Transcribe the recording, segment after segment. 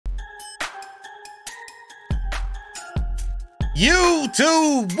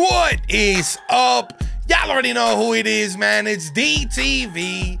YouTube, what is up? Y'all already know who it is, man. It's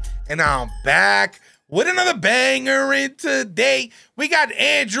DTV, and I'm back with another banger. And today we got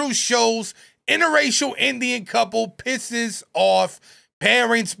Andrew Schulz, interracial Indian couple pisses off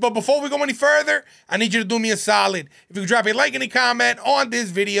parents. But before we go any further, I need you to do me a solid. If you could drop a like and a comment on this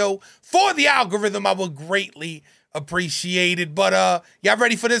video for the algorithm, I would greatly appreciate it. But y'all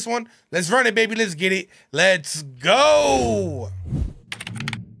ready for this one? Let's run it, baby. Let's get it. Let's go.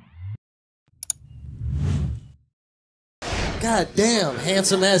 God damn,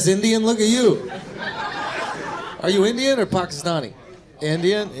 handsome ass Indian, look at you. Are you Indian or Pakistani?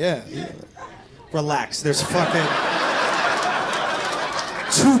 Indian? Yeah. Relax, there's fucking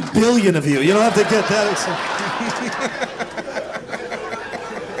 2 billion of you. You don't have to get that excited.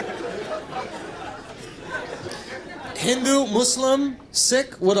 Hindu, Muslim,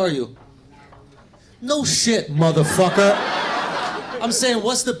 Sikh, what are you? No shit, motherfucker. I'm saying,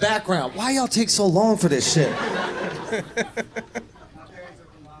 what's the background? Why y'all take so long for this shit?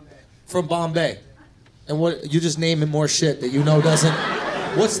 From Bombay. And what, you just naming more shit that you know doesn't.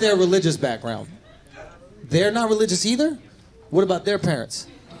 What's their religious background? They're not religious either? What about their parents?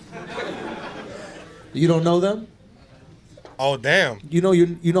 You don't know them? Oh, damn. You know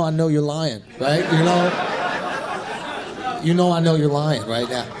I know you're lying, right? You know I know you're lying right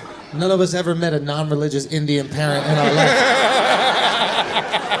now. None of us ever met a non-religious Indian parent in our life.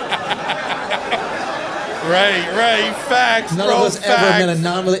 Right. Facts, None bro, of us facts. ever met a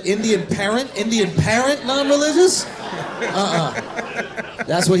non-religious Indian parent non-religious?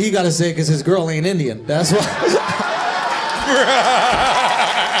 That's what he got to say because his girl ain't Indian. That's why.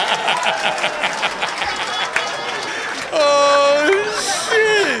 Oh,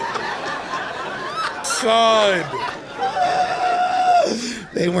 shit. Son.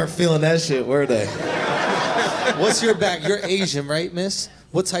 They weren't feeling that shit, were they? What's your back? You're Asian, right, miss?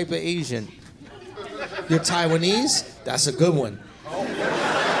 What type of Asian? You're Taiwanese? That's a good one.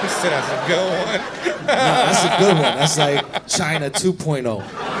 He said that's a good one. No, that's a good one. That's like China 2.0. Bro.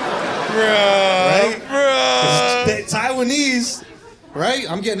 Right? Bro. Taiwanese, right?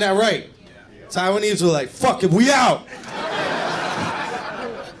 I'm getting that right. Taiwanese were like, fuck it, we out.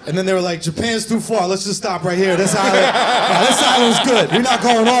 And then they were like, Japan's too far, let's just stop right here. This island, this island's good. We're not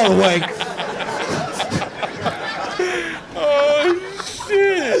going all the way. Oh,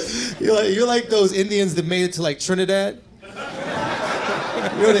 shit. You're like those Indians that made it to like Trinidad. You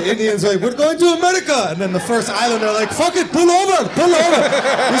know, the Indians are like, we're going to America. And then the first island, they're like, fuck it, pull over.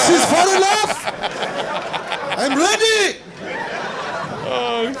 This is far enough. I'm ready.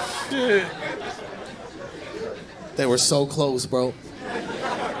 Oh, shit. They were so close, bro.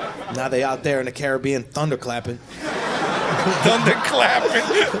 Now they out there in the Caribbean thunderclapping. Thunderclapping.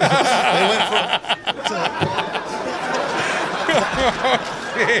 They went from...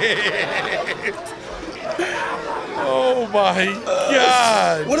 Oh my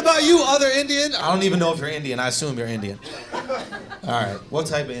God. What about you, other Indian? I don't even know if you're Indian. I assume you're Indian. All right. What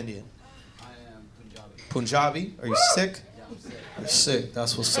type of Indian? I am Punjabi. Punjabi? Are you Sikh? Yeah, I'm sick. You're Sikh.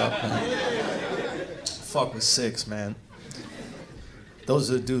 That's what's up, man. Fuck with Sikhs, man.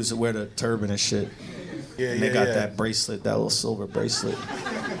 Those are the dudes that wear the turban and shit. Yeah, and they got that bracelet, that little silver bracelet.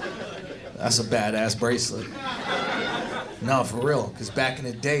 That's a badass bracelet. No, for real. Because back in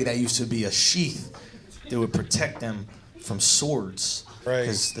the day, that used to be a sheath that would protect them from swords. Right.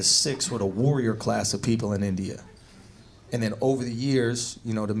 Because the Sikhs were the warrior class of people in India. And then over the years,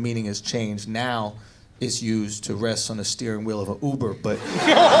 you know, the meaning has changed. Now, it's used to rest on the steering wheel of an Uber, but...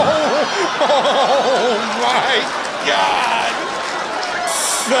 Oh my God!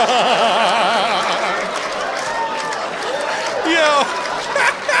 Yo!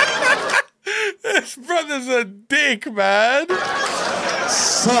 This brother's a dick, man.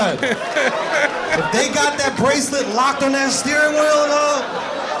 Son, if they got that bracelet locked on that steering wheel, though,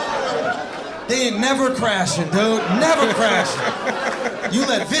 they ain't never crashing, dude. Never crashing. You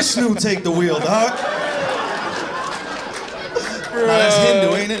let Vishnu take the wheel, dog. Nah, that's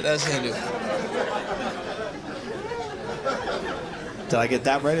Hindu, ain't it? That's Hindu. Did I get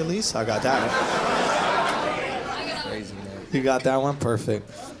that right at least? I got that one. Crazy, man. You got that one? Perfect.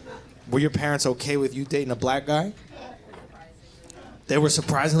 Were your parents okay with you dating a black guy? They were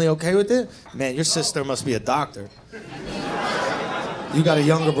surprisingly okay with it? Man, your sister must be a doctor. You got a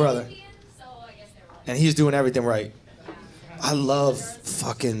younger brother. And he's doing everything right. I love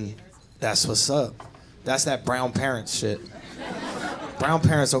fucking, that's what's up. That's that brown parents shit. Brown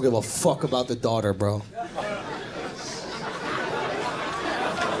parents don't give a fuck about the daughter, bro.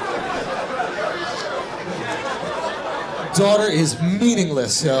 Daughter is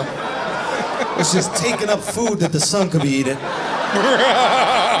meaningless, yo. It's just taking up food that the sun could be eating.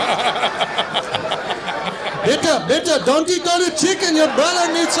 Bitter, don't eat all the chicken. Your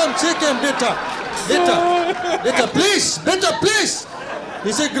brother needs some chicken, Bitter. Bitter, please. Bitter, please.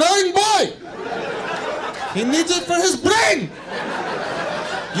 He's a growing boy. He needs it for his brain.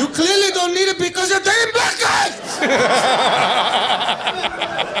 You clearly don't need it because you're taking black guys.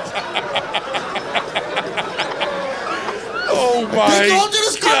 Oh my Take you all to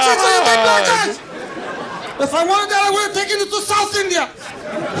this country so you take black guys. If I wanted that, I would have taken you to South India.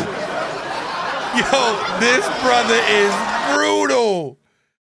 Yo, this brother is brutal.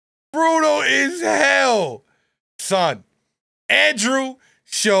 Brutal as hell. Son, Andrew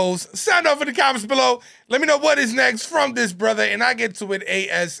Schulz. Sound off in the comments below. Let me know what is next from this brother, and I get to it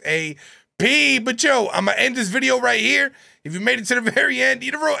ASAP. But yo, I'm going to end this video right here. If you made it to the very end,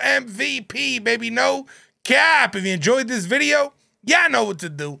 you're the real MVP, baby. No cap. If you enjoyed this video, y'all know what to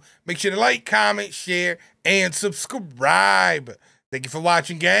do. Make sure to like, comment, share, and subscribe. Thank you for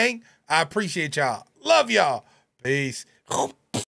watching, gang. I appreciate y'all. Love y'all. Peace.